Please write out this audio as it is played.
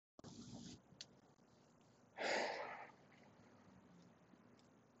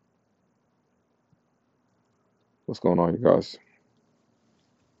What's going on, you guys?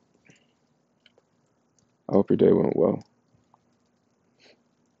 I hope your day went well.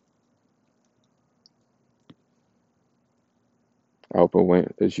 I hope it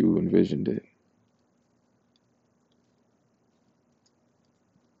went as you envisioned it.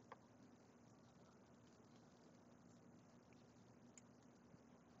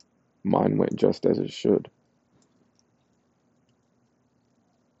 Mine went just as it should,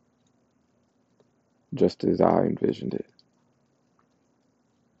 just as I envisioned it.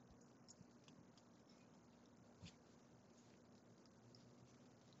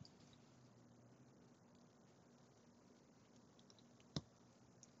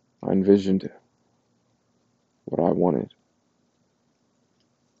 I envisioned what I wanted.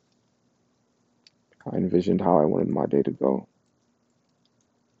 I envisioned how I wanted my day to go.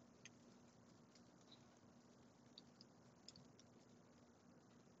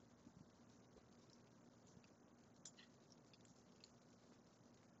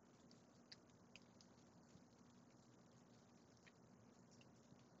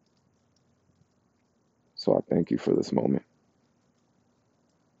 So I thank you for this moment.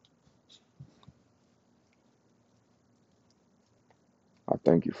 I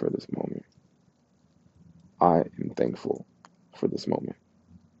thank you for this moment. I am thankful for this moment.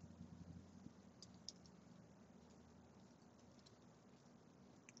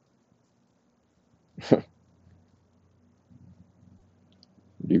 Do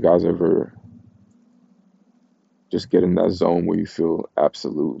you guys ever just get in that zone where you feel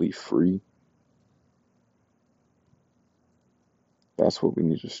absolutely free? That's what we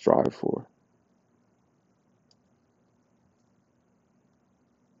need to strive for.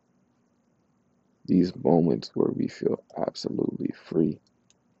 These moments where we feel absolutely free.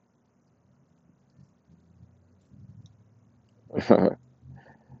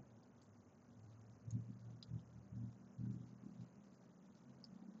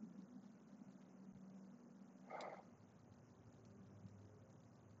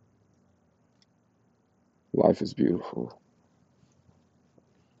 Life is beautiful.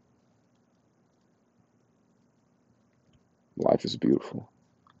 Life is beautiful.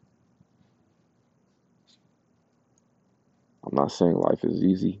 I'm not saying life is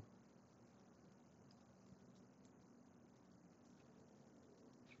easy.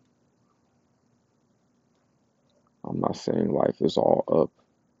 I'm not saying life is all up.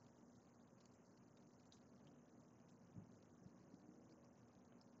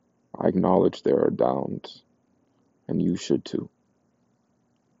 I acknowledge there are downs, and you should too.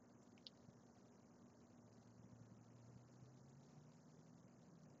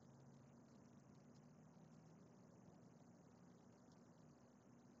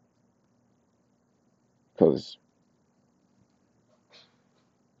 Because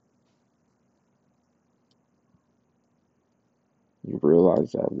you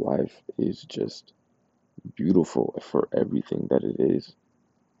realize that life is just beautiful for everything that it is.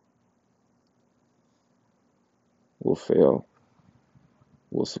 We'll fail,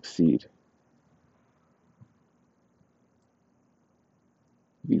 we'll succeed,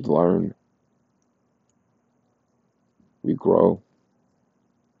 we learn, we grow,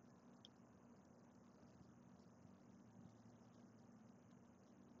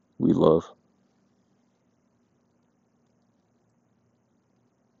 we love.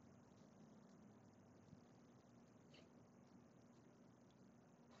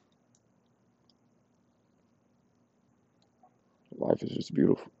 Life is just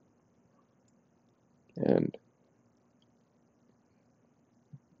beautiful. And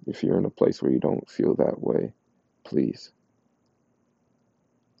if you're in a place where you don't feel that way, please,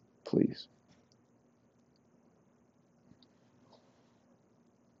 please,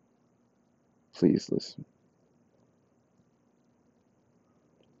 please listen.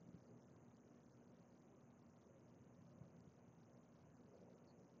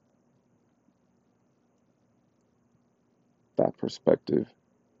 That perspective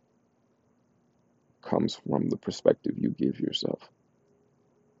comes from the perspective you give yourself.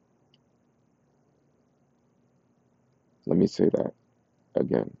 Let me say that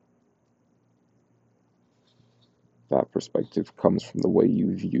again. That perspective comes from the way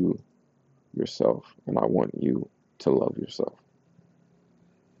you view yourself, and I want you to love yourself.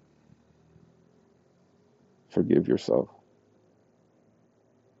 Forgive yourself,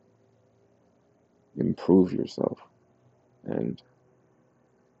 improve yourself, and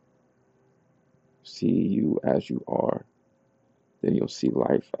see you as you are. Then you'll see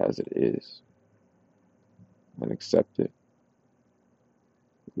life as it is and accept it,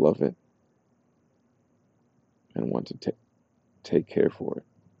 love it, and want to take care for it,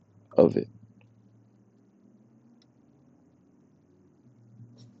 of it.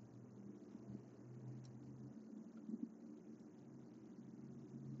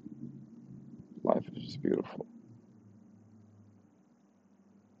 beautiful.